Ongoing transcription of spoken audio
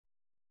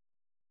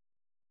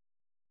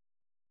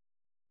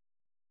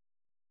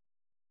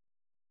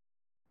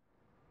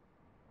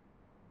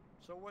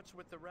So what's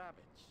with the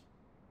rabbits?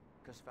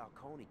 Because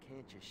Falcone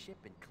can't just ship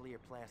in clear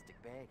plastic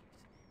baggies.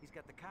 He's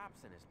got the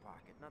cops in his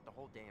pocket, not the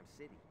whole damn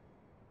city.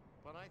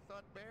 But I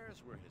thought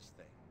bears were his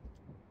thing.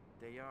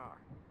 They are.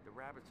 The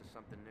rabbits are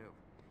something new.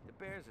 The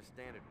bears are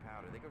standard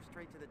powder. They go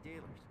straight to the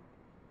dealers.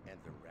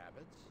 And the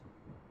rabbits?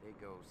 They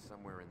go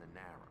somewhere in the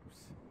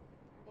Narrows.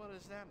 What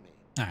does that mean?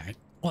 Alright,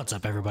 what's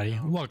up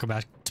everybody? Welcome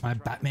back to my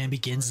Batman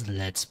Begins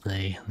Let's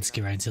Play. Let's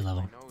get right into the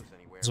level.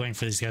 I was waiting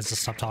for these guys to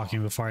stop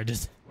talking before I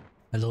did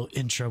a little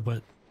intro,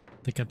 but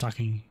they kept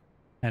talking.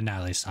 And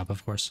now they stop,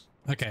 of course.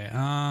 Okay,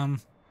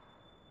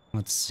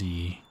 let's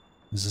see.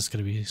 Is this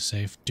gonna be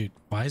safe? Dude,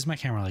 why is my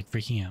camera like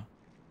freaking out?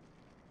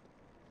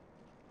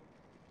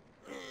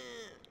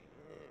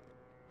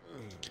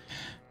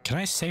 Can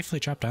I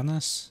safely drop down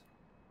this?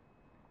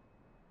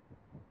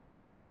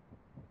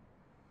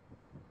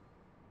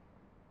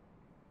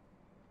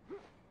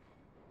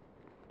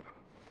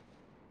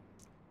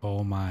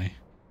 Oh my.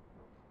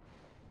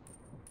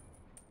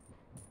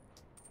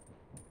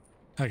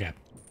 Okay.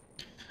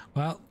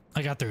 Well,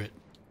 I got through it.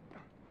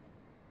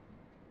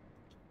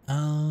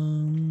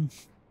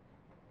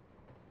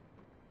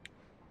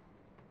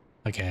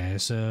 Okay,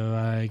 so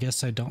I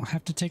guess I don't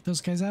have to take those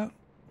guys out.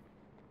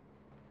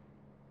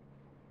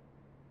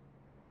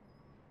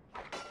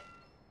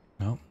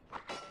 Nope.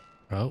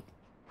 Oh.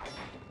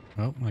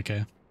 Oh,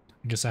 okay.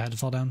 I guess I had to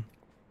fall down.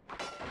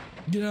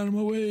 Get out of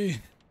my way.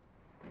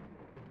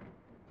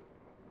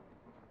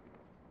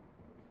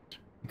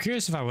 I'm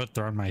curious if I would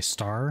throw on my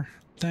star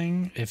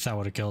thing, if that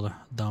would have killed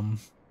them.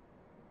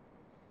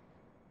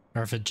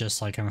 Or if it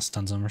just like kind of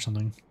stuns them or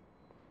something.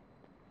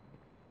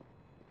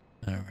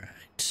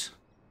 Alright.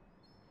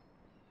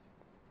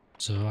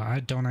 So I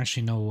don't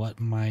actually know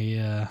what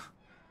my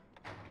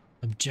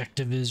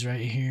objective is right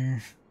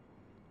here.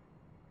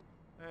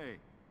 Hey,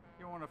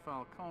 you're one of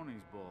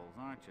Falcone's bulls,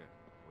 aren't you?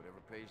 Whatever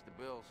pays the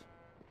bills.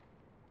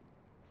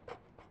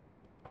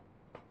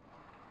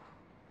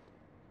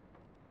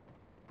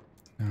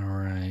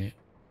 Alright.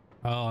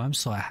 Oh, I'm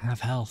still at half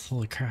health.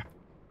 Holy crap.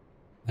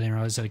 I didn't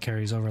realize that it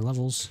carries over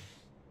levels.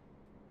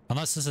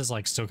 Unless this is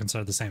like still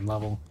considered the same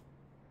level.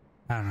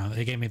 I don't know.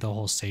 It gave me the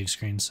whole save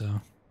screen,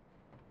 so.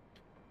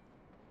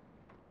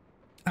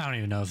 I don't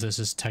even know if this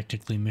is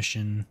technically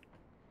mission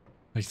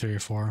like 3 or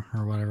 4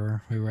 or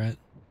whatever we were at.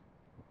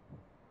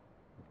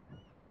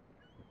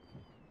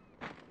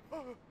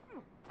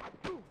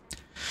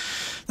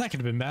 That could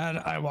have been bad.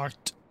 I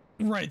walked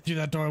right through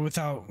that door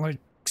without like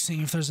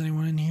seeing if there's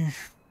anyone in here.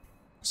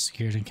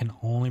 Scared and can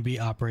only be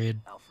operated.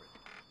 Alfred,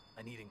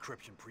 I need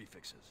encryption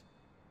prefixes.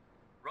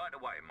 Right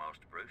away,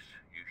 Master Bruce.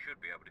 You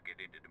should be able to get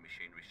into the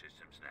machinery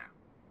systems now.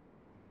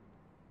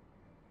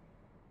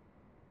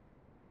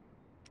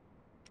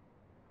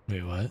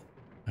 Wait, what?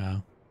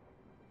 Oh.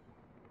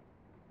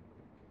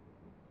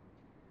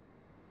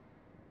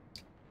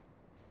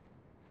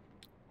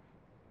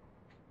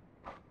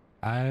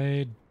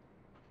 I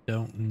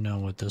don't know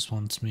what this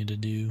wants me to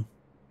do.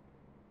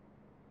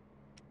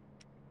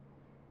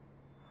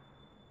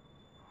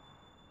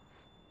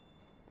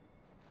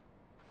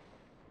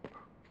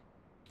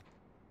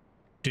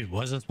 Dude,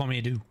 what does this want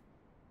me to do?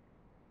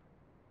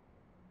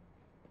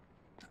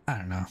 I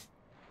don't know.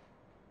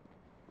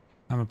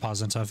 I'm gonna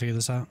pause until I figure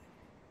this out.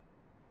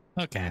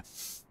 Okay.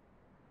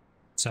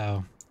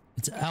 So,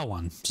 it's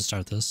L1 to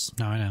start this.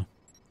 Now I know.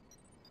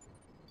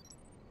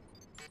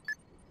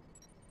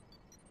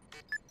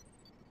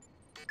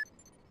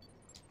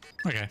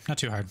 Okay, not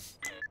too hard.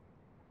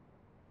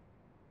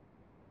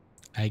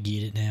 I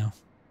get it now.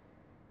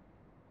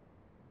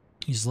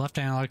 Use left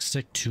analog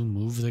stick to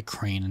move the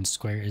crane and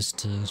square is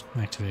to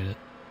activate it.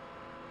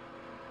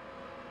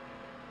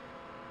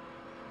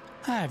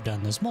 I've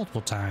done this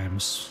multiple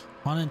times.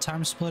 1 in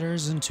Time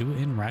Splitters and 2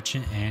 in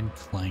Ratchet and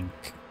Clank.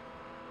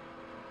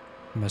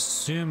 I'm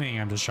assuming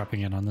I'm just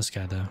dropping in on this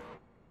guy though.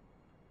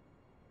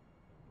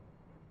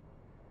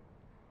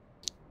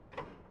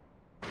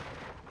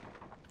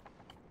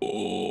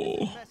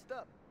 Oh!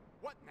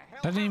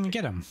 I didn't even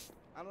get him.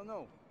 I don't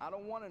know. I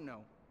don't want to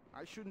know.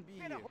 I shouldn't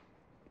be here.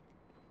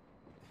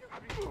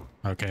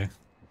 Okay.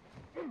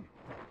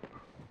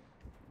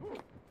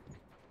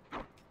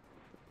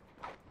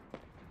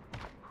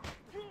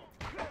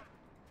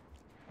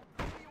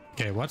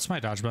 Okay, what's my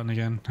dodge button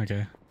again?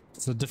 Okay.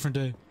 It's a different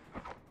day.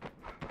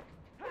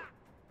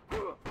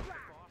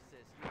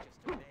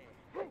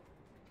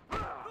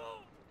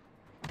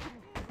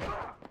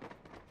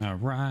 All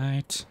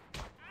right.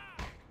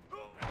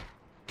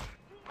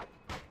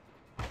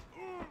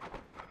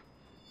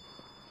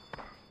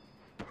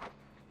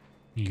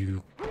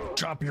 You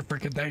drop your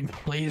freaking thing,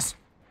 please.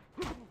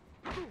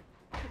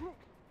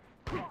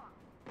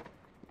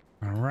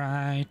 All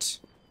right.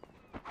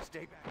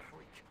 Stay back,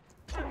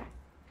 freak.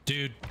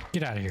 Dude,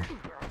 get out of here.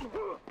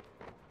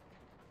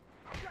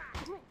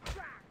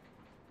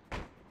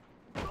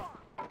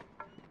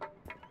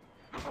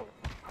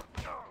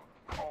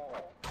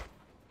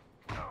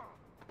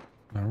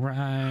 All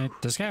right.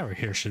 This guy over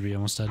here should be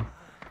almost dead.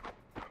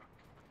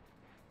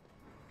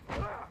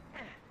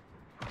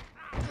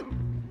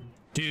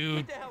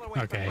 Dude.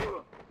 Okay.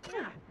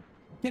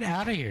 Get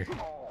out of here.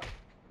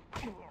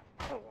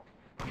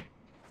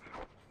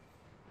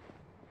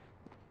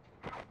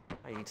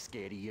 I ain't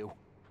scared of you.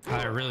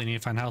 I really need to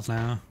find health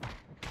now.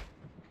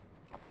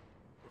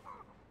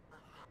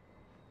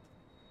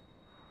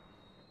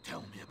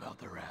 Tell me about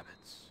the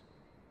rabbits.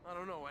 I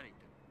don't know anything.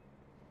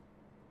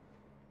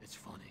 It's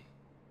funny.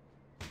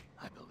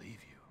 I believe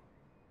you.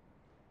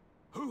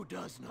 Who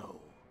does know?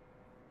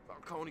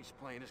 Falcone's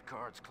playing his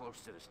cards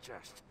close to his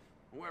chest.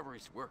 Whoever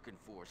he's working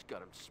for's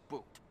got him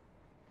spooked.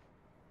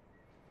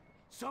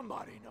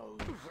 Somebody knows.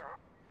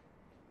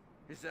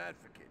 His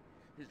advocate,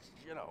 his,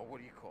 you know, what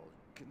do you call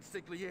it?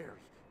 Consigliere.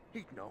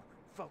 He'd know.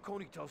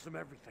 Falcone tells him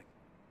everything.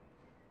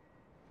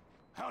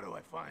 How do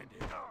I find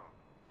it?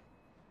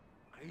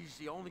 He's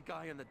the only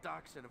guy in the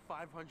docks in a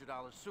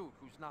 $500 suit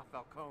who's not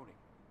Falcone.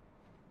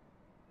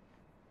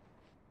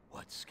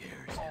 What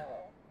scares you?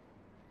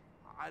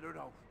 I don't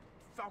know.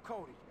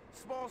 Falcone.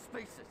 Small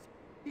spaces.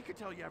 He could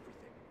tell you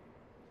everything.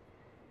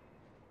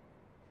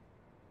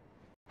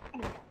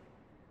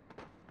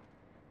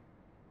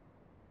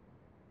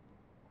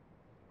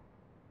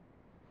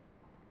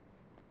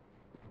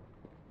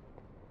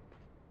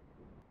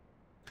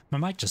 My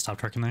mic just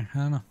stopped working there. I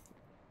don't know.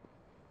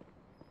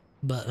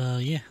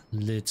 But, yeah.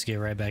 Let's get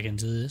right back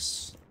into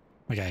this.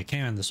 Okay, I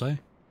came in this way.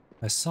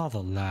 I saw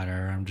the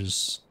ladder. I'm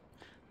just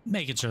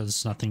making sure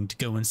there's nothing to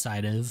go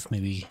inside of.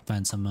 Maybe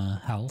find some,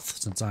 health,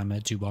 since I'm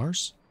at 2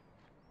 bars.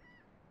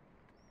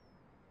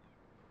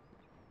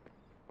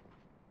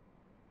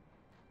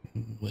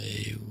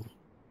 Wait.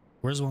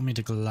 Where's it want me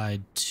to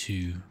glide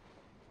to?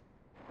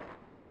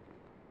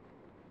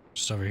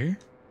 Just over here?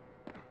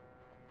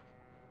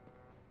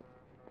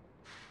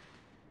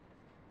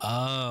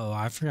 Oh,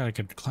 I forgot I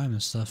could climb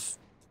this stuff.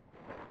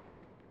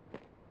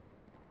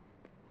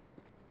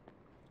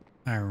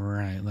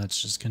 Alright,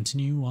 let's just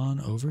continue on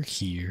over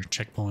here.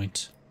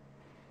 Checkpoint.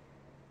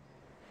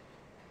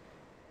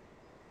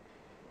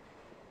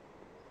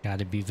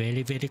 Gotta be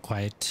very, very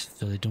quiet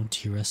so they don't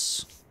hear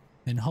us.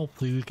 And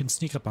hopefully we can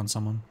sneak up on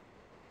someone.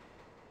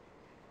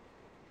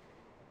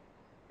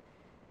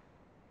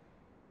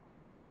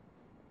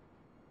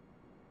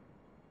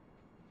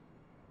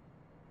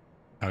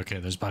 Okay,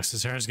 there's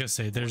boxes here. I was gonna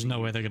say, there's no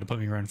way they're gonna put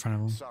me right in front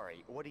of them.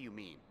 Sorry, what do you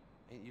mean?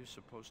 Ain't you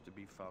supposed to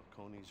be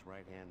Falcone's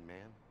right-hand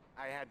man?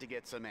 I had to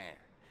get some air.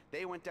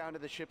 They went down to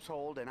the ship's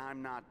hold, and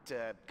I'm not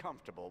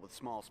comfortable with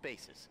small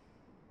spaces.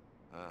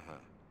 Uh-huh.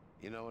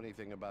 You know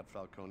anything about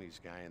Falcone's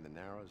guy in the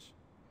Narrows?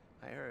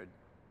 I heard.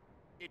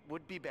 It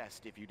would be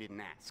best if you didn't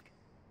ask.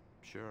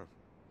 Sure,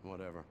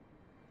 whatever.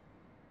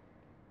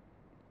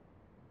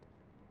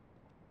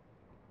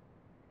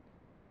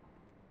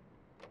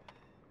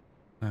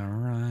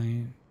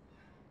 Alright.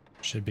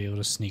 Should be able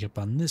to sneak up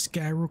on this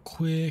guy real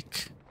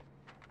quick.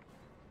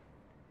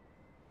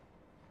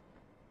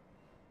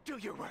 Do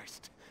your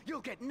worst.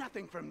 You'll get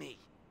nothing from me.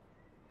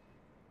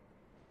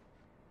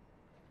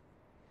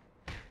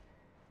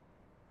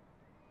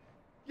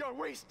 You're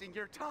wasting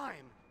your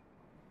time.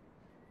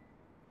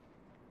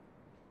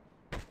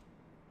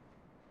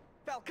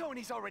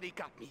 Falcone's already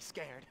got me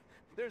scared.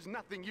 There's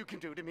nothing you can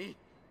do to me.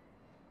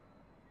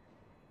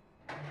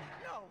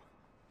 No!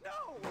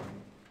 No!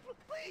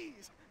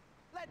 Please!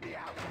 Let me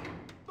out!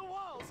 The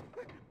walls!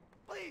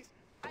 Please!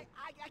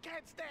 I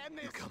can't stand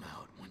this! You come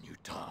out when you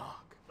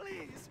talk.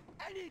 Please!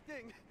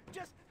 Anything!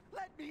 Just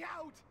let me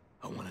out!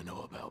 I want to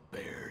know about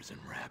bears and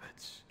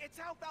rabbits. It's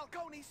how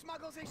Falcone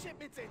smuggles his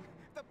shipments in.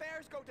 The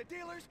bears go to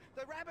dealers,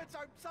 the rabbits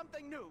are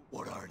something new.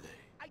 What are they?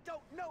 I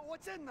don't know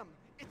what's in them.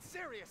 It's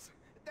serious.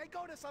 They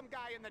go to some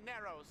guy in the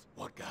Narrows.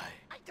 What guy?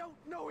 I don't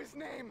know his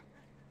name.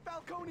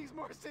 Falcone's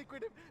more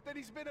secretive than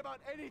he's been about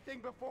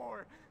anything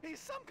before. He's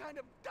some kind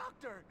of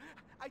doctor.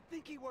 I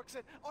think he works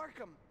at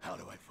Arkham. How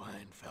do I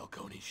find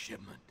Falcone's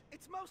shipment?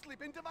 It's mostly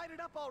been divided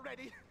up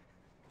already.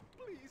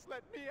 Please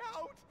let me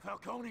out.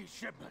 Falcone's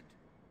shipment.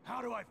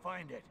 How do I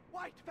find it?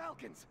 White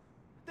Falcons.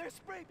 They're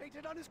spray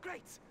painted on his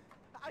crates.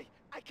 I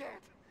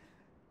can't.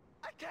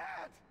 I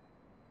can't.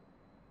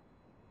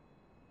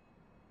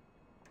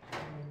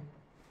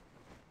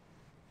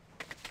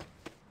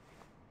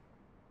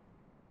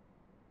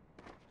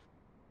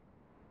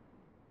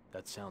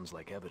 That sounds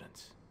like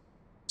evidence.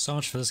 So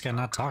much for this guy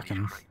not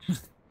talking.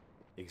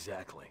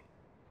 Exactly.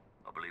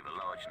 I believe a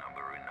large number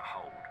are in the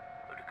hold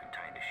of the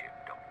container ship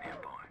docked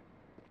nearby.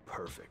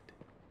 Perfect.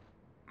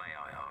 May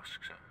I ask,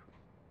 sir?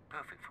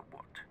 Perfect for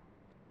what?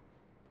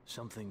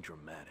 Something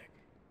dramatic.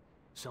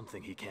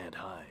 Something he can't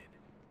hide.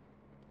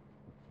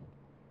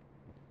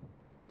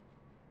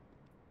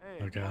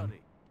 Hey, Okay.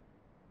 buddy.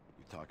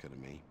 You talking to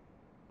me?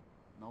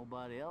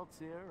 Nobody else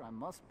here? I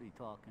must be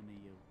talking to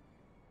you.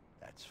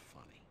 That's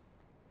funny.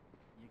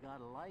 You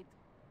got a light?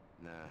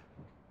 Nah.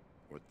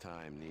 Or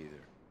time,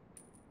 neither.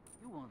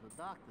 You one of the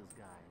doctor's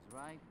guys,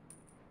 right?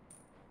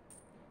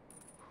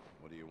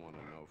 What do you want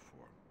to know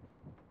for?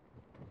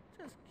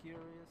 Just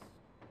curious.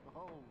 The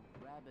whole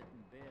rabbit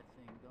and bear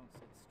thing don't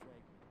sit straight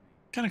with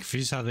me. Kind of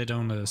confused how they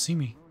don't see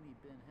me. Looney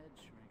bin head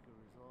shrinker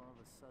is all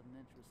of a sudden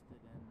interested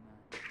in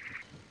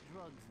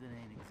drugs that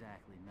ain't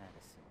exactly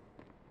medicine.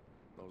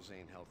 Those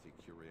ain't healthy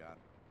curiosities.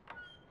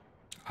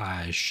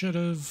 I should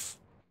have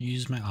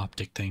used my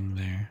optic thing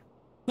there,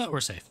 but we're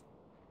safe.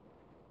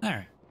 All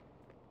right.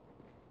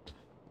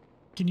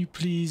 Can you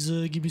please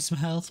give me some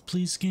health,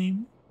 please,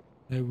 game?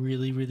 I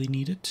really, really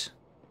need it.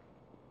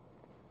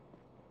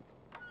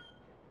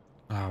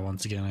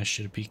 Once again, I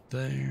should have peeked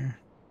there.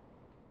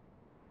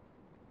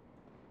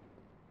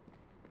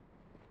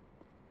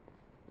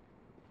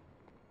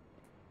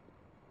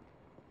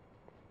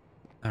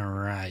 All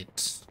right.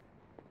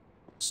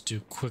 Let's do a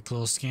quick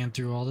little scan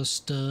through all this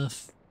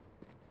stuff.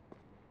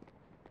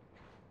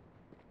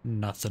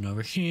 Nothing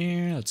over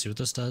here. Let's see what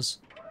this does.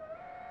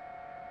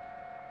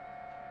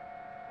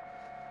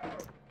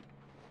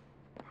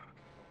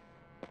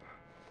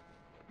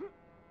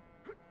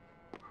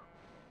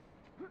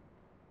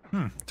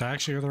 Did I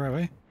actually go the right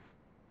way?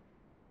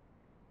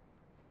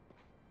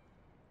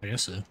 I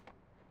guess so.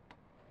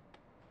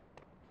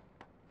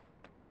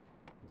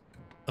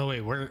 Oh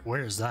wait,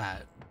 where is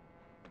that?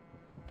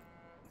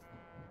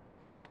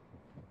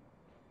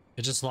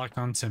 It just locked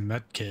onto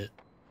medkit.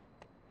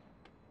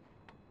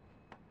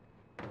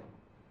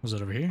 Was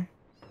it over here?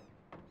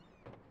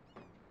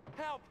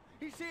 Help!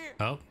 He's here!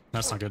 Oh,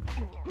 that's not good.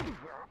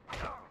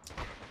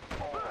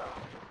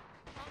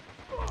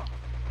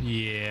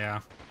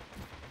 Yeah.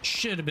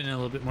 Should have been a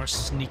little bit more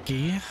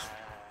sneaky.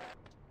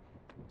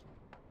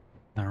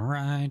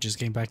 Alright, just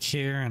getting back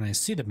here, and I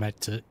see the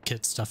med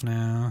kit stuff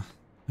now.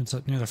 It's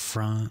up near the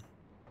front.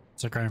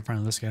 It's like right in front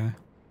of this guy.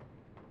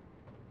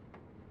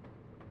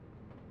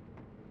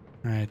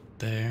 Right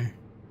there.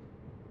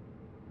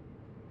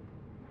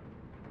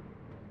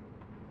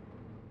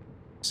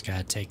 Just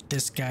gotta take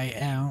this guy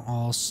out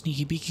all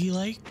sneaky beaky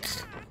like.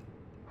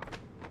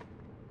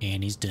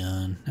 And he's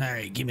done.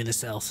 Alright, give me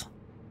this health.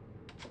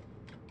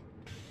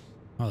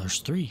 Oh, there's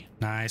 3.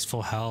 Nice,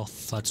 full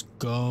health. Let's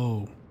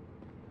go.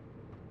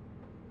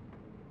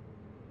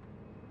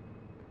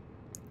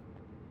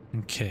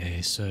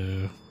 Okay,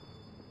 so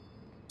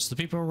the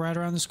people are right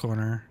around this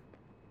corner.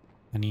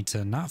 I need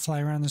to not fly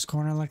around this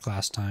corner like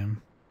last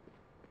time.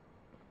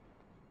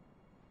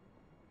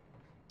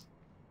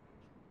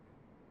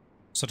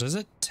 So does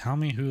it tell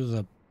me who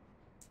the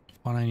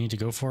one I need to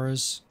go for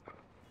is?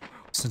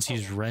 Since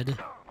he's red,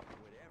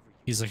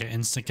 he's like an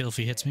instant kill if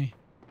he hits me.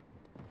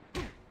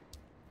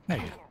 There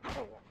you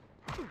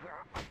go.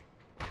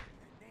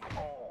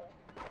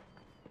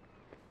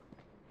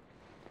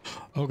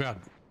 Oh god.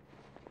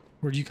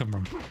 Where'd you come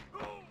from?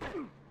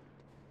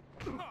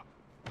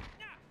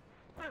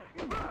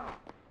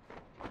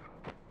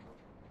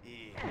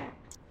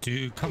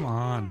 Dude, come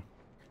on.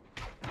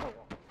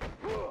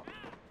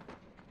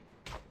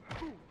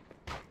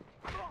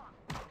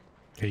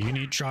 Okay, you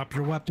need to drop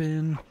your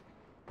weapon.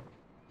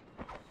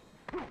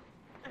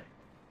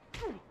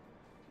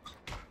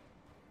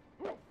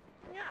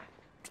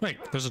 Wait,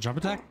 there's a jump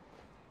attack?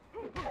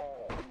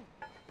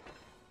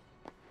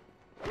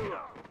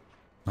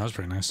 That was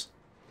pretty nice.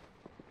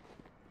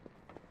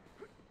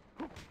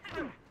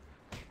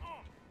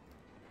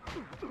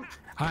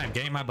 I'm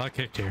getting my butt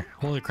kicked here.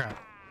 Holy crap.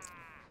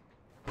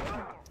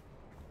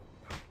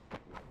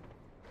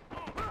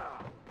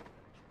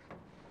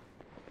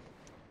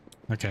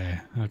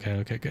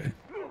 Okay, good.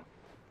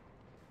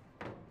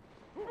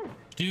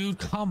 Dude,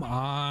 come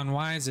on.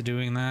 Why is it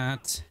doing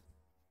that?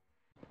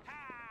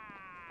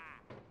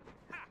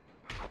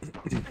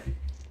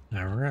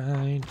 All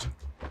right.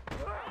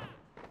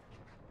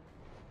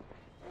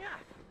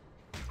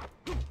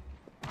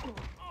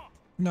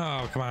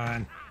 No, come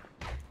on.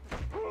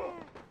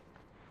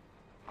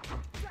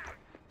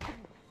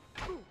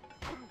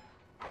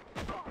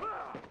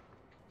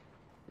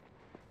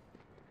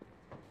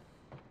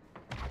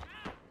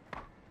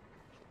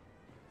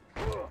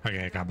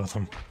 Okay, I got both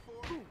of them.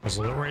 I was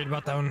a little worried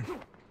about that one.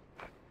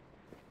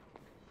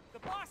 The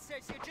boss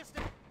says you're just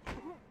a...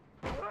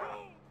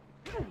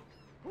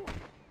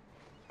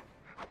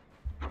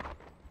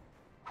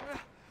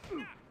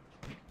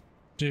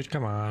 Dude,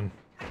 come on.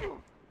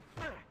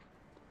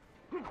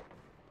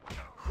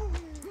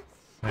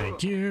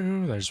 Thank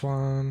you. There's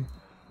one.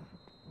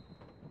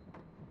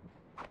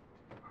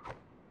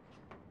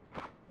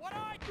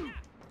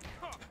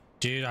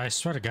 Dude, I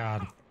swear to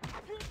God.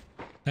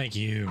 Thank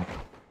you.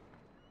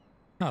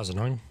 That was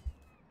annoying.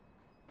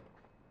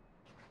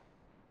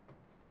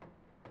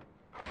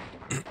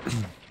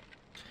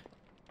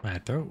 My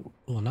throat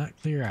will not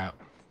clear out.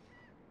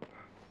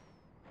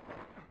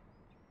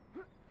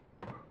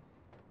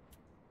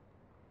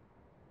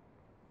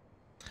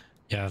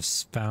 Yeah, I've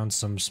found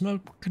some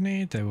smoke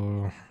grenade that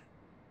will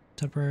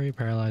temporarily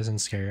paralyze and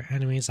scare your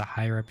enemies. A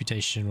high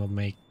reputation will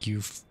make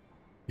your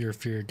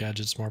fear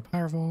gadgets more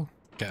powerful.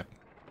 Okay.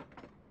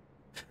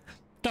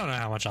 Don't know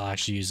how much I'll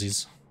actually use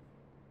these.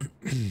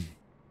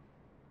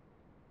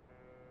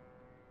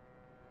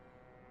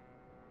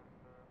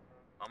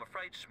 I'm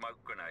afraid smoke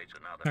grenades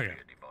and other fear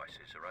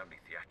devices are only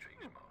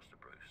theatrics, Master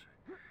Bruce.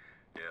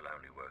 They'll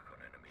only work on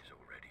enemies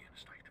already in a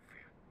state of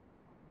fear.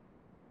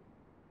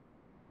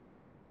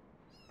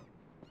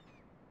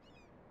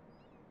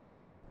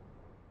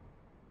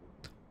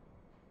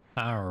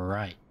 All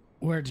right,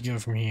 where'd you go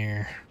from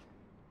here?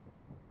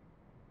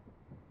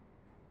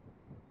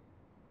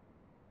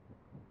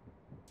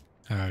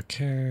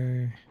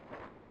 Okay.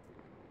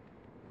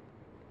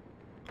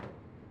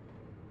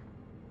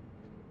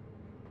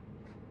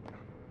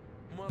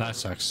 That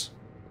sucks.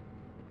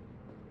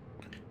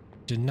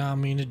 Did not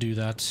mean to do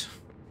that.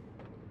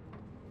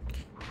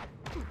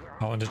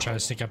 I wanted to try to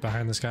sneak up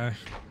behind this guy.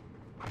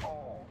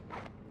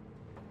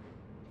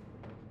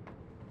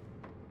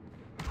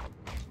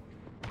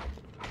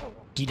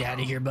 Get out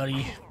of here,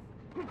 buddy.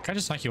 Can I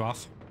just knock you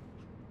off?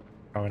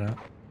 Probably not.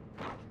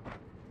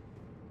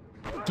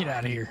 Get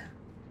out of here.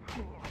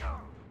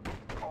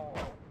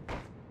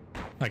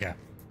 Okay.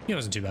 He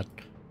wasn't too bad.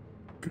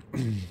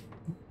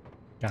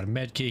 Got a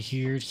med kit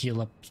here to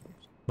heal up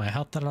my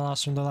health that I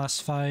lost from the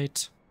last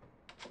fight.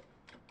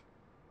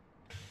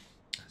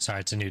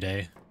 Sorry, it's a new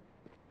day.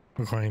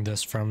 Recording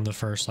this from the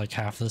first like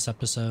half of this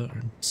episode.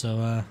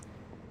 So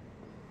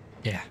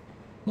yeah.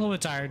 A little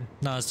bit tired,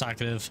 not as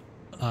talkative.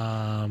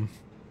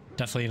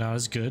 Definitely not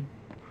as good.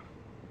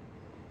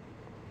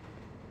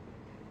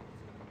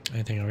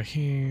 Anything over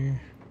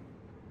here?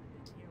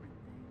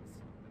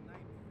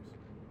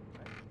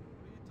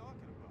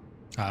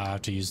 I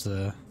have to use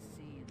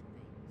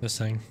this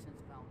thing.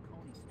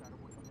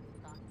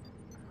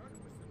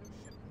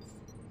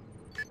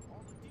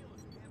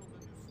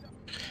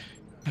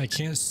 I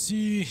can't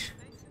see.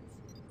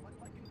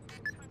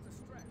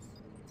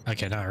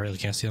 Okay, now I really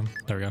can't see them.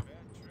 There we go.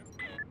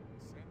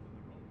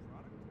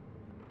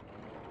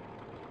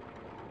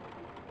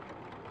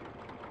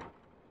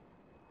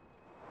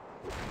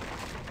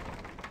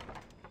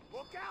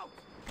 Look out!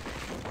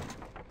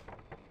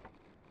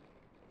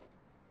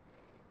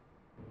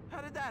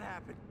 How did that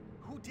happen?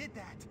 Who did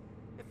that?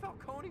 If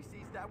Falcone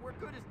sees that, we're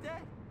good as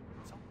dead.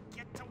 So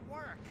get to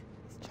work.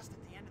 It's just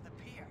at the end of the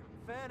pier.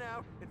 Fan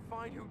out and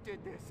find who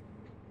did this.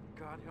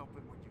 God help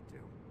him when you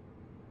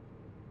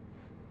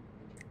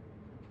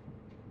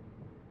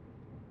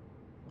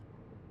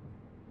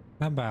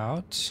do.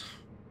 About.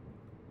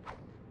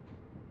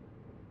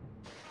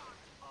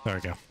 There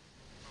we go.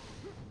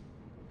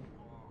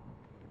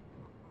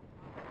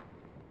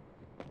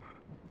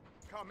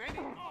 Come in.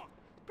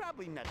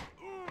 Probably not.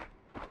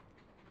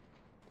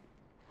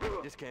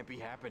 This can't be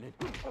happening.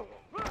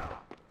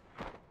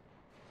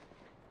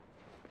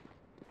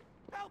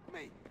 Help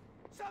me!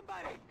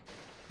 Somebody!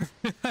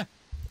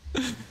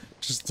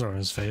 Just throw in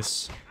his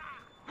face.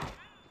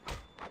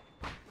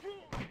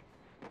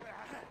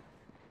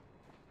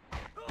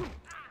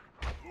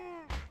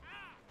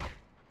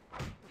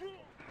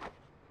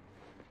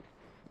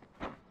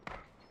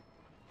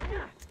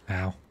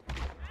 Ow.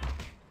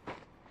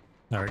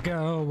 There we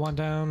go, one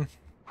down.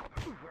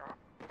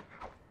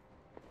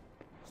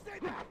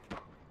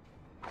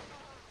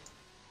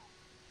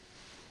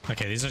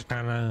 Okay, these are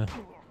kind of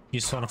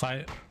useful in a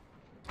fight.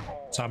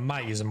 So I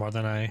might use them more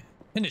than I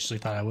initially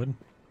thought I would.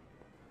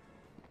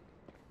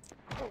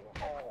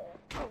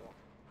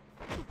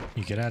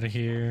 You get out of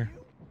here.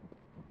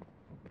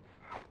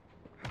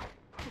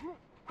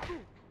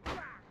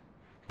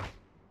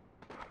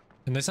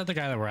 And they said the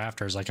guy that we're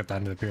after is like at the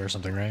end of the pier or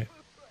something, right?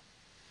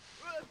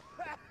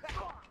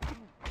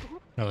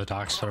 Oh, the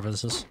docks, whatever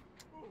this is.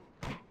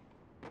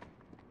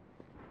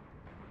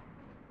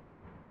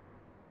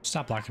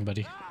 Stop blocking,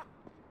 buddy.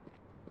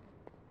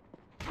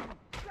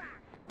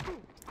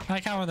 I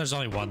like how when there's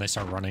only one, they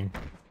start running.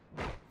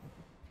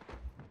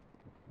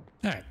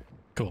 Alright,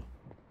 cool.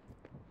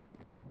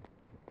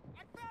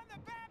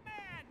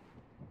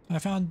 I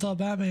found the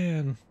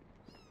Batman!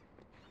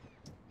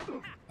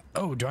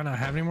 Oh, do I not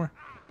have any more?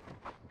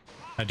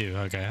 I do,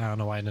 okay. I don't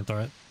know why I didn't throw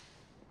it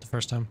the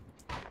first time.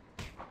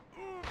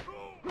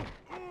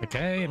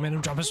 Okay, I made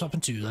him drop his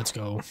weapon too. Let's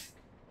go.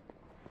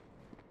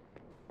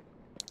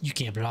 You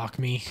can't block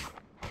me.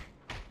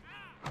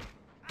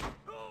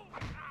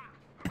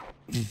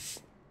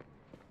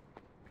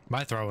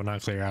 My throat will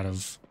not clear out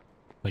of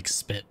like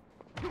spit.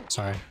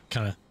 Sorry,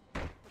 kind of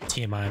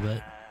TMI,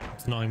 but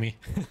it's annoying me.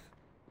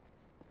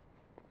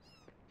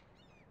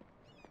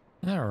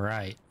 All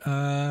right,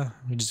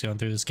 we just going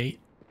through this gate.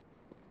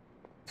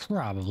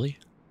 Probably.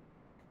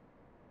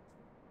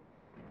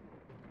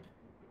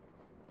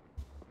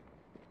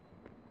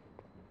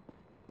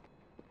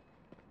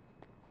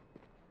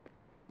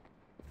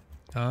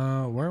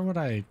 Where would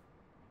I?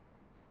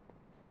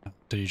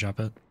 Did you drop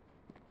it?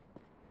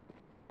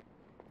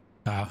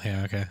 Oh,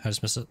 yeah, okay. I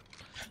just missed it.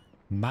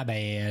 My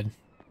bad.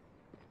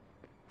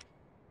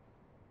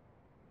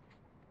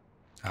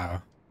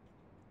 Oh.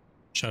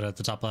 Showed it at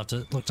the top left.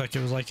 It looked like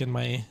it was like in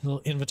my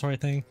little inventory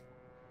thing.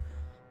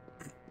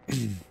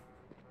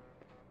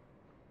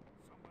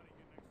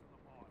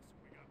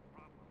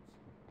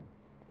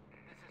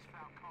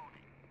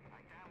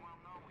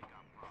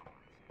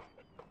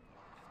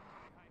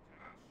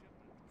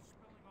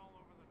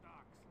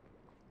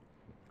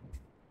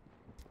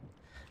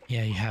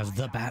 Yeah, you have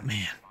the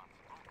Batman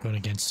going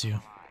against you.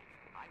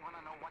 I want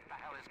to know what the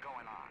hell is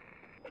going on.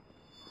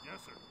 Yes,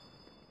 sir.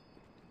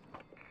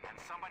 And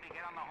somebody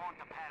get on the horn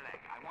to Peleg.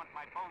 I want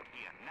my boat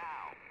here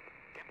now.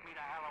 Get me the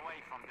hell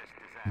away from this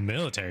disaster.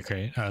 Military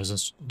crate. I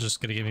was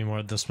just gonna give me more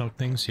of the smoke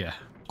things. Yeah,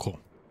 cool.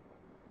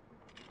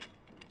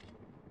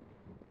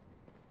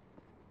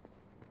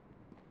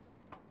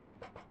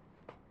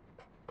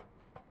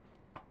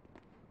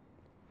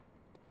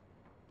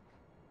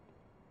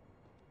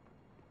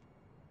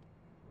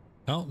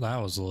 Oh,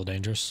 that was a little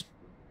dangerous.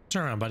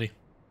 Turn around, buddy.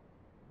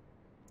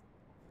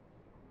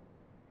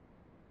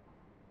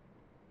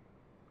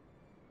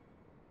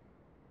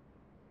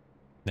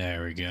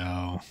 There we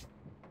go.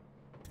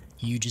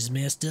 You just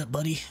messed up,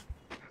 buddy.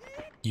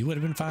 You would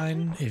have been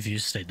fine if you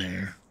stayed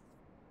there.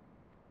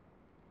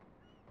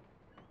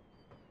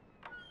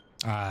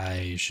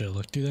 I should have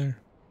looked through there.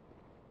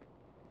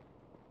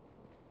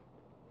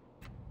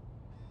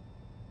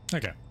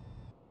 Okay.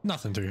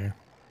 Nothing through here.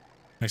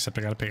 Except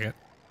I gotta pick it.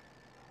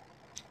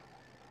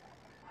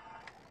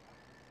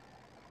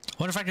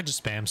 What if I could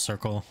just spam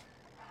circle?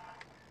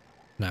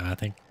 Nah, I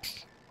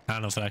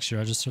don't know if it actually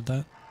registered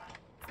that.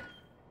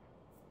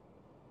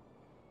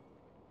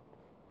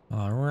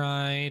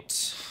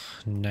 Alright.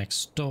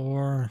 Next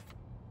door.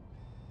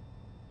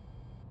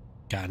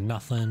 Got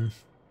nothing.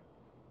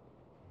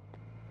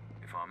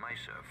 If I may,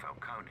 sir,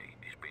 Falcone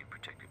is being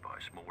protected by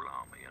a small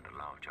army and a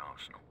large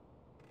arsenal.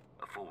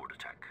 A forward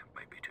attack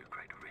may be too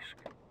great a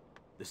risk.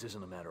 This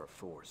isn't a matter of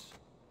force.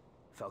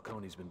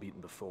 Falcone's been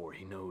beaten before.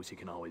 He knows he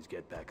can always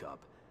get back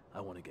up. I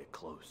want to get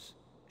close.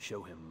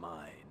 Show him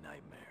my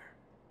nightmare.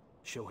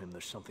 Show him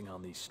there's something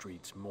on these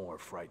streets more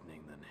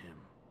frightening than him.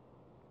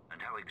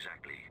 And how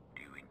exactly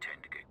do you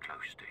intend to get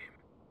close to him,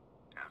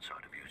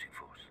 outside of using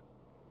force?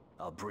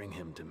 I'll bring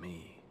him to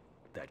me,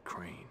 that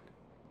crane.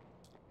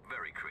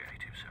 Very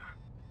creative, sir.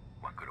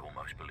 One could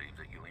almost believe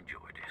that you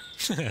enjoy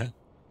this.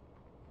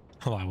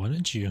 Why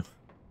wouldn't you?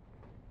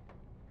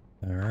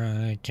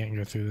 Alright, can't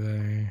go through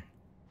there.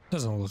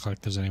 Doesn't look like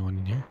there's anyone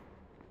in here.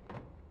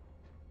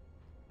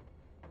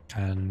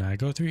 Can I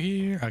go through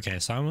here? Okay,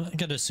 so I'm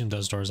gonna assume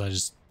those doors I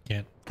just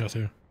can't go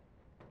through.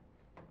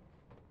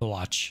 The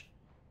watch.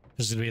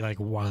 There's gonna be like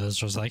one of those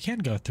doors that I can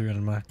go through and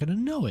I'm not gonna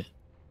know it.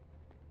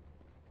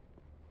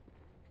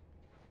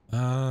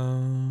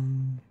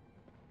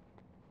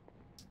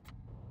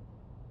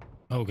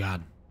 Oh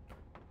god.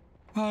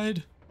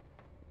 Hide.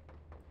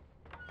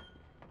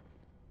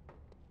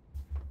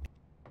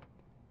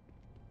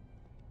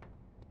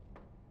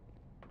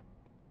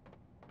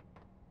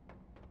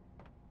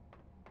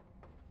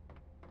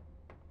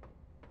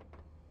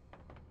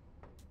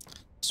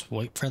 Just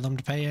wait for them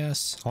to pay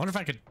us. I wonder if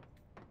I could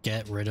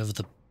get rid of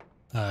the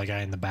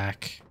guy in the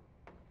back.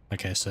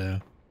 Okay, so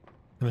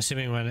I'm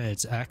assuming when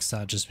it's X,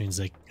 that just means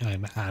like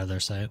I'm out of their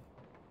sight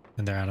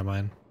and they're out of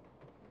mine.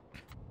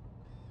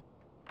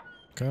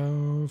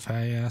 Go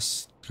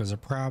fast, because they're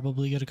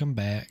probably gonna come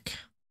back.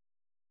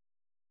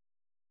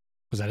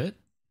 Was that it?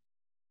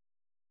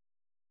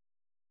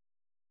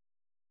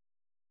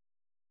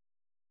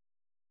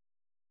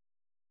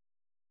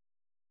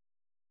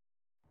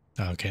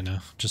 Okay, no,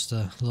 just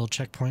a little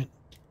checkpoint.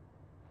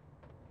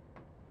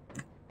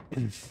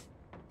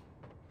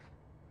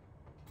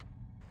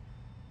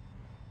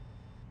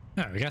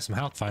 Alright, we got some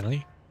health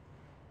finally.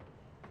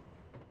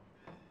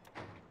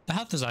 The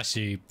health is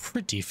actually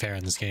pretty fair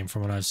in this game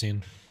from what I've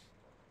seen.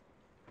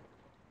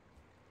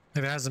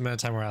 Like, there hasn't been a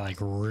time where I like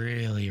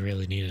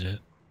really needed it.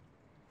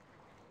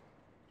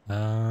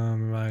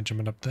 Am I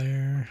jumping up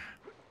there?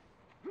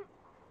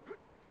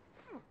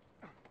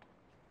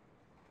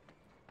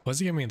 What's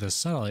he giving me the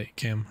satellite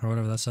cam or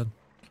whatever that said?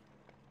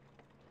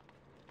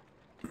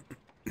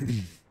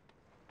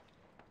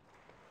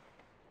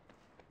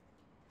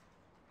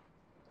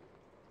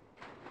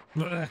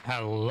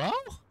 Hello?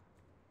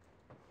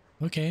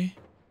 Okay.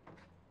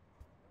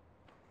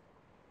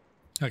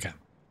 Okay.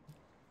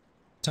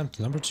 Attempt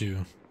number 2.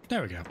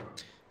 There we go.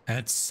 And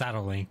it's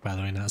satellite, by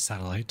the way, not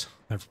satellite.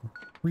 I've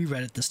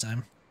reread it this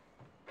time.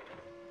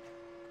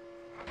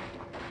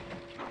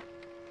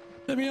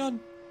 Let me on.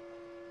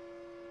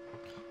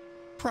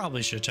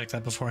 Probably should check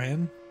that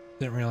beforehand.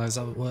 Didn't realize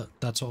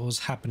that's what was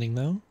happening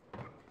though.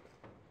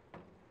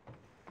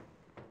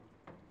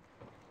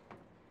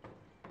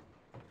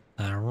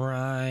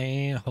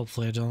 Alright.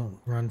 Hopefully I don't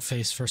run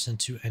face first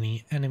into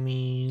any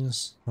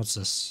enemies. What's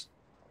this?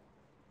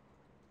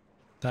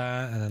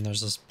 That, and then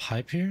there's this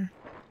pipe here.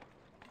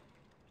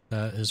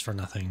 That is for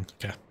nothing.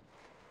 Okay.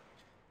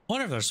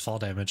 Wonder if there's fall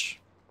damage.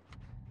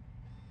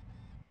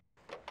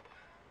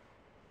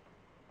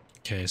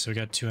 Okay, so we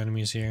got 2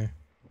 enemies here.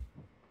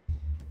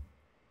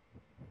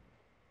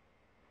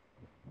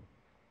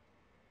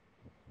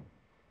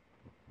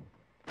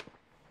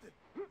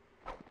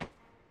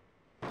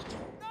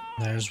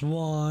 There's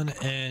one,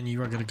 and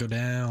you are gonna go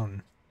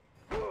down.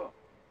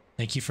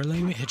 Thank you for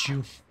letting me hit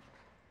you.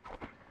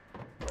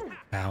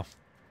 Ow.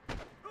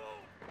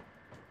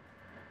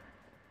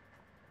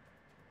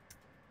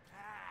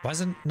 Why is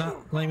it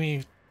not letting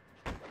me?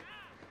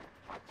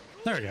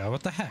 There we go.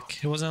 What the heck?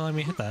 It wasn't letting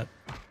me hit that.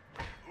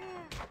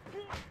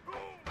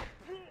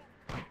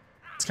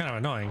 It's kind of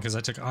annoying because I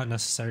took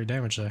unnecessary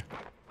damage there.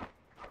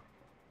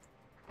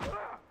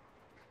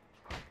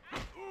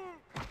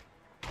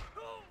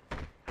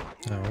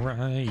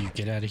 Alright, you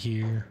get out of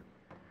here.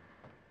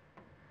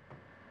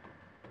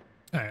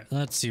 Alright,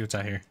 let's see what's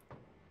out here.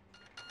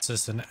 Is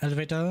this an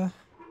elevator?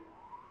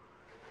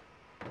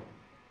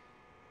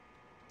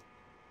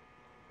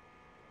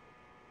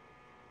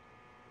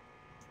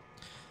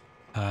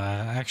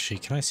 Actually,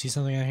 can I see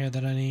something out here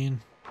that I need?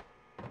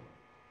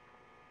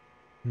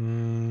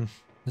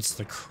 It's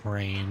the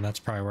crane. That's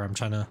probably where I'm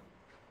trying to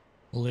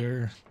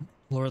lure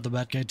the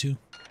bad guy to.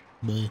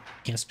 But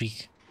can't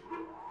speak.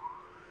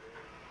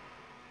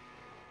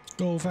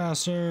 Go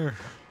faster.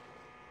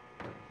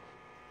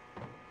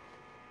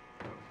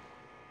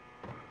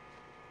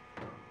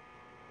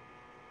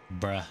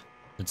 Bruh,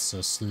 it's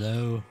so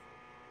slow.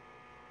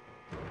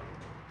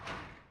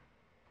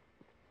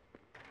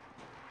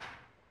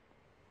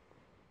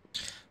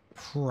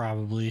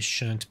 Probably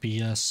shouldn't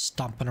be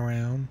stomping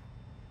around.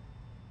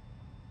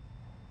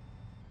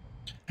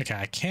 Okay,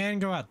 I can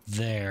go out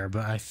there,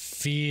 but I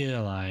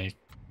feel like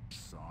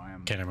So I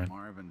am never mind.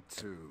 Marvin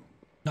 2.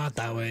 Not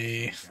that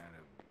way. Some kind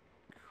of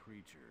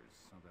creature,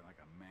 something like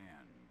a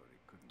man, but it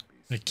couldn't be.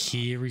 The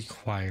key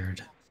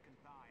required.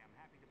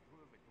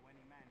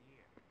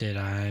 Did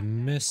I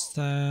miss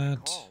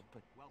that?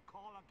 Well,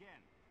 call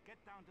again. Get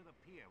down to the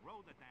pier.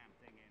 Row the damn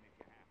thing in if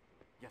you have to.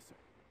 Yes, sir.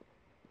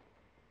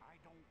 I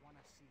don't want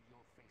to see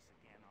your face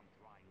again on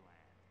dry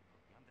land.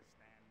 You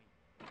understand me?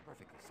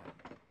 Perfectly, sir.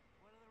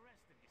 What are the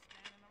rest of you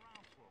standing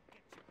around for? Get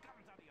your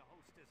guns out of your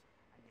holsters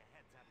and your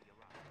heads out of your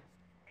rockers.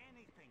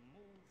 Anything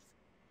moves,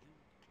 you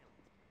kill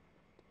it.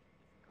 If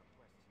you've got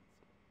questions,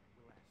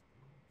 we'll ask the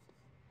corpses.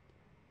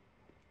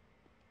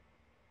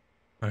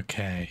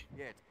 Okay.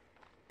 Yeah.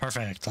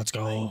 Perfect. Let's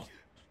go.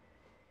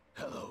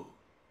 Hello.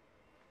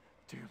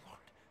 Dear Lord,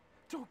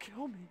 don't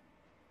kill me.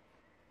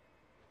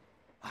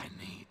 I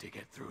need to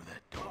get through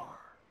that door.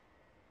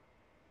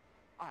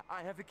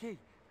 I have a key.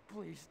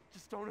 Please,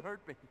 just don't hurt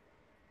me.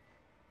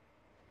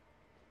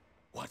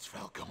 What's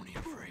Falcone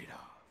afraid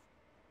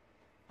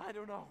of? I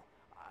don't know.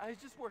 I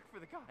just work for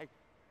the guy.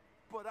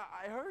 But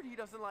I heard he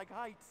doesn't like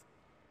heights.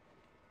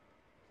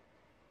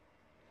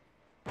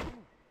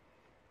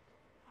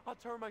 I'll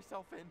turn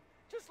myself in.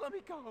 Just let me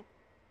go.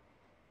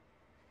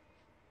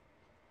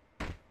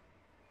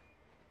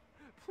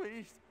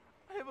 Please,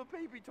 I have a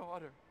baby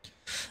daughter.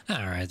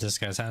 Alright, this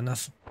guy's had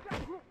enough.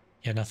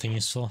 Yeah, nothing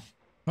useful.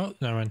 Oh,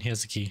 never mind.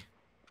 Here's the key.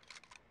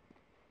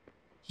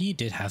 He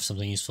did have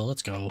something useful.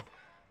 Let's go.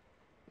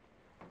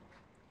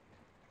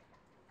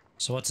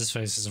 So what's his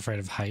face is afraid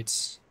of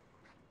heights.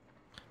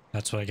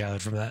 That's what I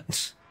gathered from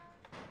that.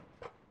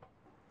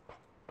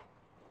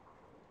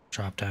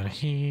 Drop down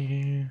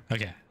here.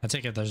 Okay, I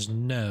take it there's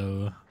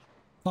no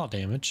fall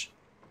damage.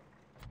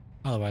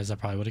 Otherwise, that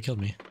probably would have killed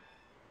me.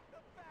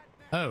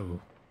 Oh,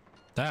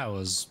 that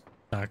was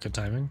not good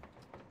timing.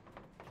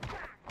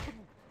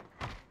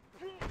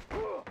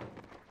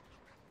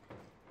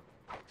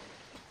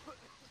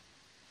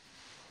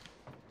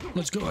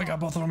 Let's go. I got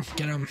both of them.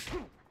 Get him.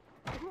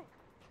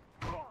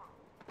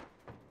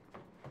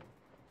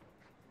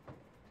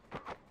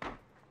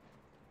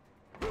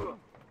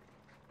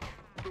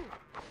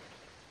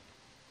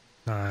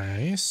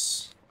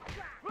 Nice.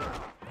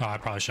 Oh, I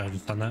probably should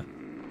have done that.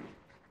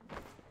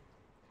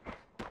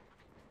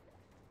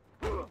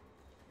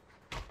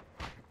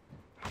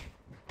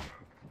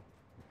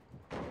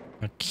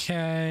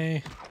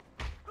 Okay.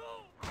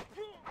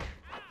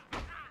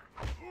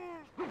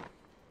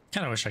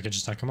 Kind of wish I could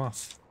just knock him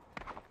off.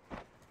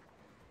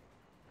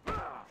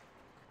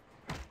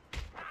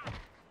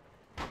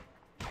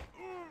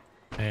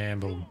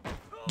 And boom.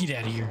 Get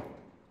out of here.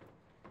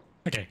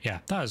 Okay, yeah,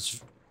 that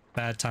was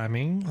bad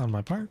timing on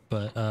my part,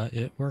 but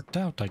it worked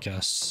out, I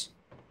guess.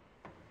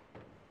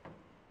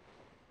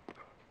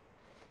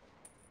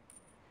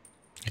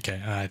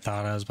 Okay, I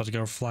thought I was about to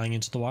go flying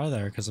into the water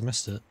there because I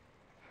missed it.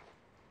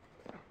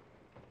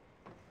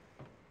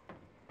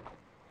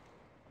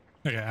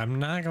 Okay, I'm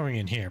not going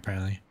in here,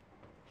 apparently.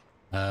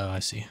 Oh, I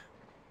see.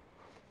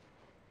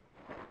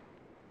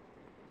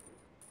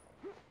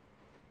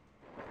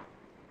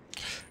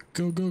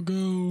 Go, go,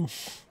 go.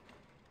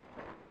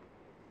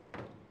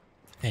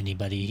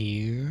 Anybody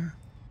here?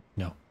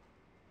 No.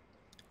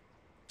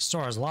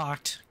 Store is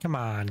locked. Come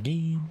on,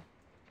 game.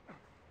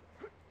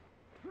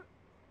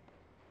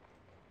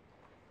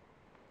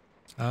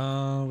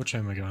 Which way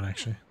am I going,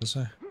 actually? This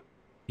way?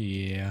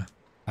 Yeah.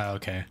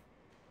 Okay.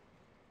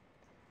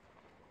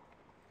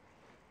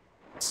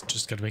 It's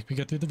just gonna make me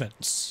go through the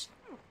vents.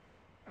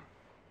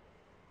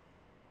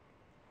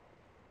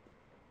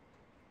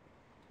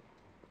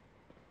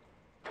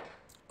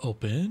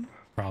 Open.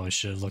 Probably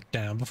should have looked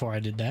down before I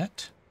did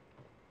that.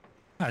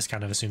 I just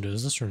kind of assumed it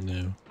was this room,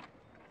 though.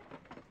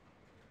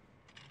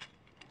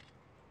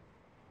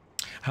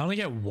 I only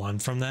get one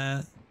from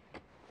that.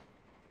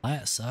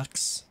 That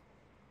sucks.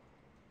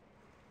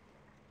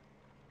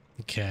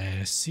 Okay,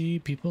 I see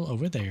people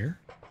over there.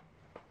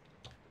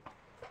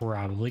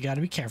 Probably got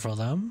to be careful of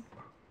them.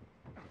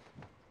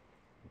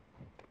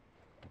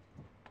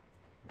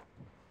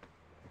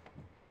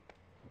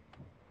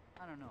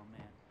 I don't know,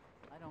 man.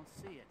 I don't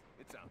see it.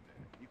 It's out there.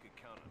 You can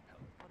count on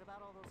Pellet. What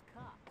about all those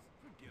cops?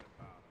 Forget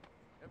about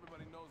it.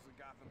 Everybody knows the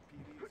Gotham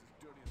PD is as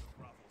dirty as a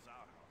brothel's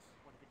outhouse.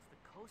 What if it's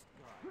the Coast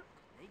Guard?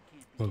 They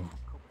can't be Whoa.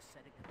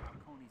 copacetic to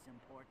Falcone's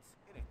imports.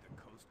 It ain't the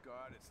Coast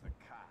guard, it's the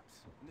cops.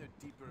 And they're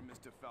deeper in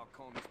Mr.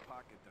 Falcone's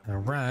pocket than...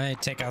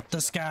 Alright, take out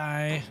this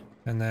guy.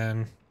 And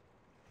then...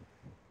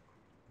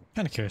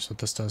 Kinda curious what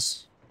this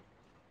does.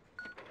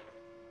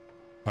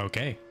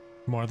 Okay.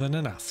 More than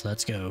enough.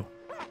 Let's go.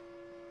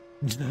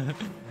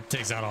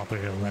 Takes out all three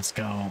of them. Let's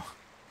go.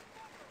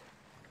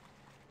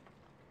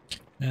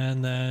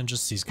 And then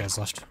just these guys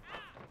left.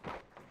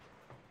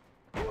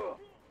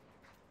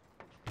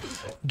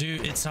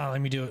 Dude, it's not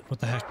letting me do it. What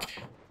the heck?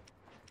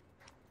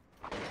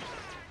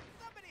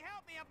 Somebody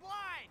help me, I'm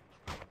blind.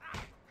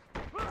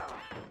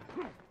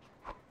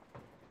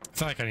 I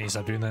feel like I need to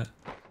stop doing that.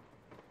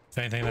 If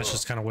anything, that's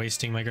just kind of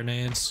wasting my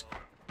grenades.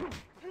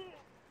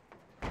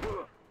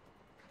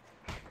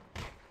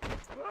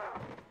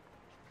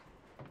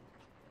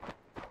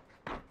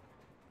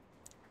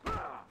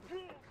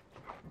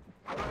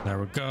 There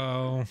we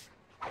go.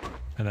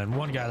 And then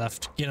one guy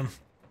left. Get him.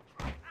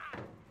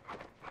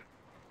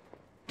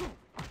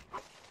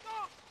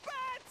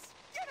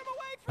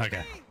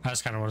 Okay, I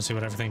just kind of want to see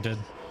what everything did.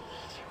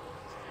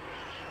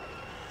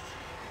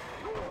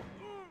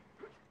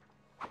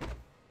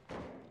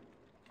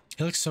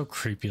 It looks so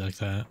creepy like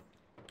that.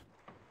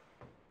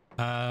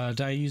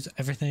 Did I use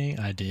everything?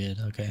 I did.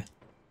 Okay.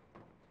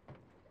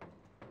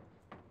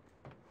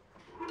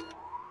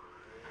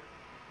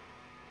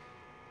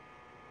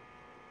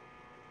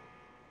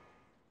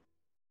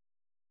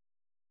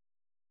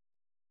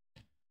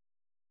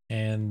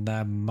 And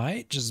that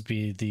might just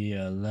be the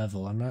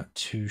level. I'm not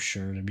too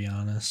sure, to be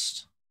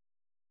honest.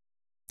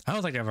 I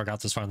don't think I ever got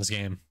this far in this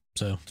game,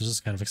 so this is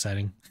kind of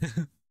exciting.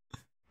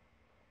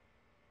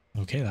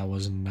 Okay, that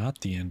was not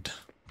the end.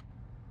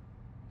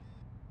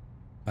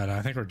 But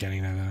I think we're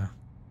getting there now.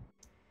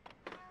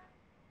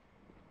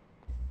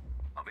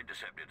 I've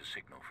intercepted a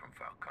signal from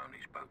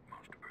Falcone's boat,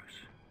 Master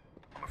Bruce.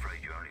 I'm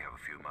afraid you only have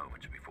a few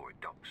moments before it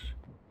docks.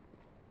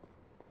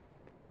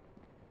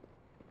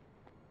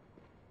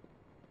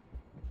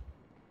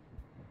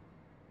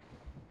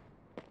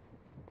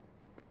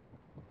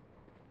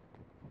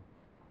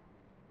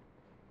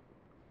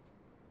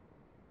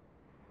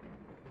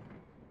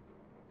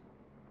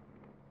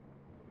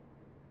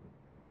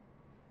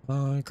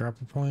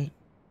 Grapple point.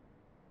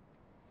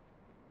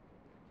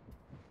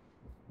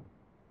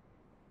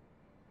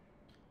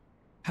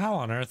 How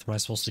on earth am I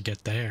supposed to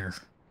get there?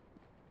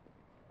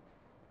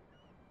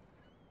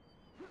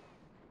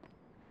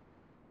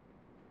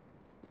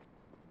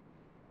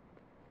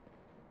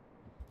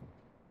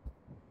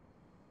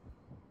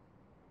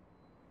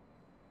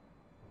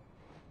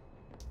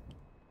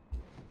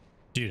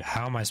 Dude,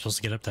 how am I supposed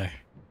to get up there?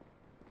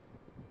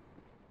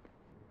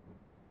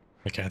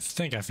 Okay, I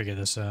think I figured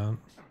this out.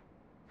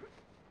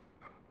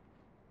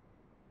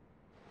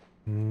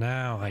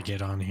 Now I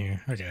get on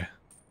here. Okay.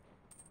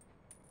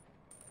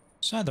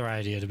 So I had the right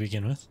idea to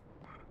begin with.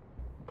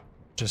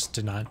 Just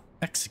did not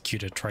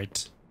execute it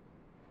right.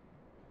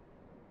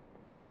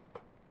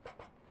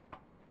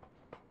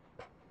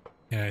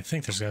 Yeah, I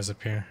think there's guys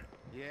up here.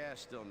 Yeah,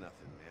 still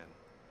nothing, man.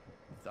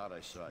 Thought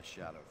I saw a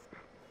shot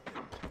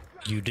of...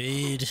 You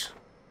did.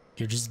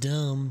 You're just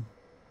dumb.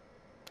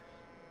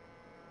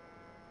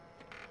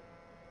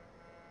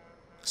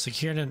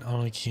 Secured and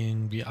only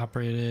can be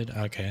operated.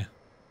 Okay.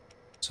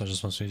 So it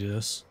just wants me to do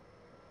this.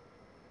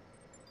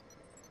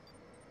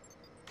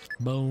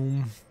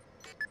 Boom.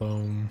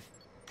 Boom.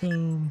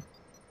 Boom.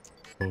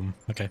 Boom.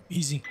 Okay.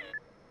 Easy.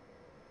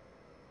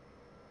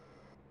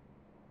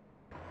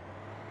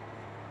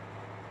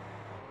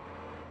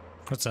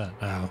 What's that?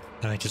 Oh,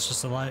 I think it's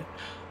just a light.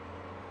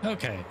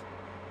 Okay.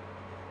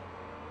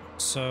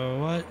 So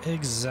what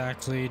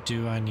exactly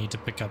do I need to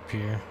pick up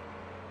here?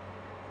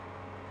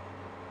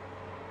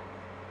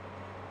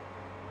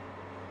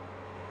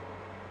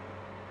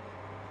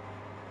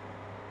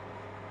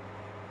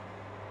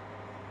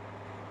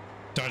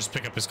 Do I just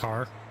pick up his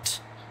car?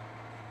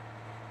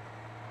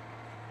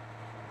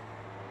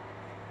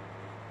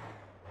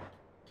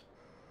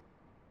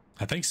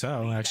 I think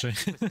so, actually.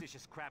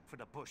 Suspicious crap for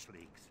the bush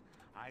leagues.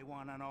 I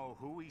want to know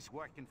who he's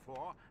working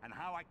for and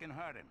how I can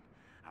hurt him.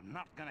 I'm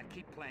not gonna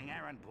keep playing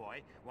errand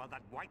boy while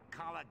that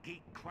white-collar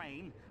geek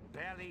Crane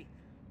barely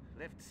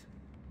lifts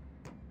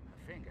a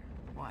finger.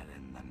 What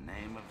in the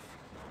name of...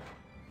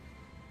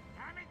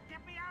 Damn it,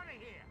 get me out of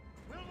here!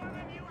 Will one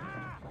of you...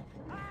 Ah!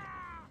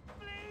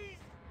 Please!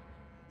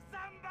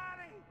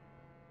 Somebody!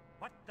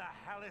 What the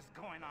hell is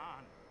going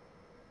on?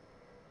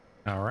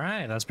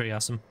 Alright, that's pretty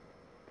awesome.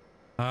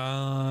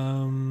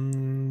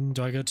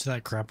 Do I go to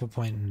that grapple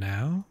point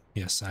now?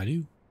 Yes, I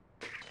do.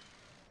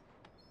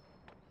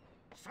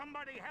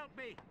 Somebody help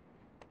me!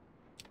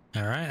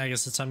 Alright, I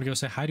guess it's time to go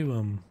say hi to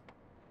him.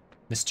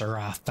 Mr.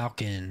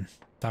 Falcon,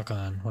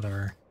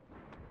 whatever.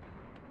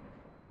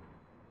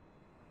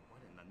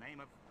 What in the name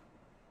of...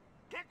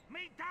 Get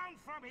me down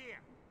from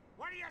here!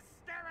 What are you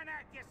staring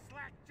at, you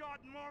slack-jawed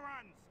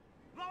morons?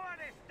 Lower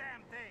this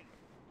damn thing!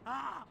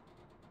 Ah!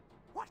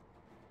 What?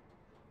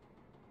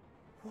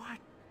 What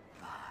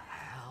the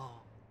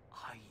hell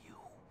are you?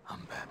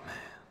 I'm Batman.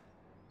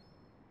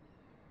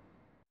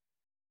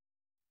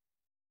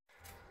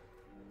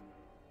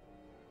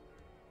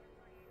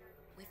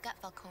 With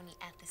Falcone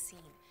at the scene.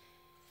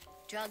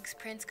 Drugs,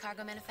 prints,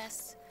 cargo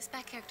manifests. This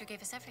back character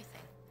gave us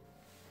everything.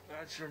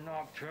 That's your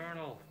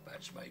nocturnal.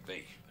 Bats may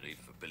be, but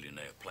even for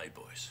billionaire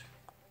playboys,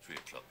 3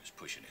 o'clock is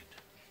pushing it.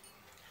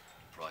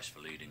 The price for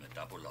leading a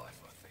double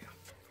life, I fear.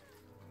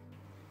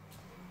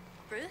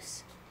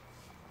 Bruce?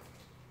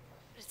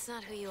 But it's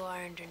not who you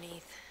are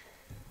underneath.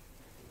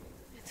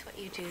 It's what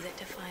you do that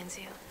defines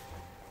you.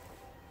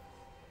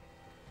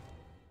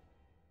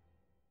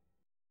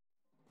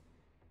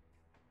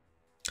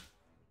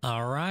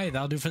 All right,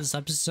 that'll do for this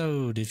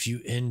episode. If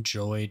you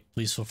enjoyed,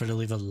 please feel free to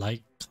leave a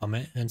like,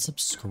 comment, and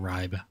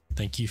subscribe.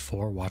 Thank you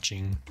for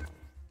watching.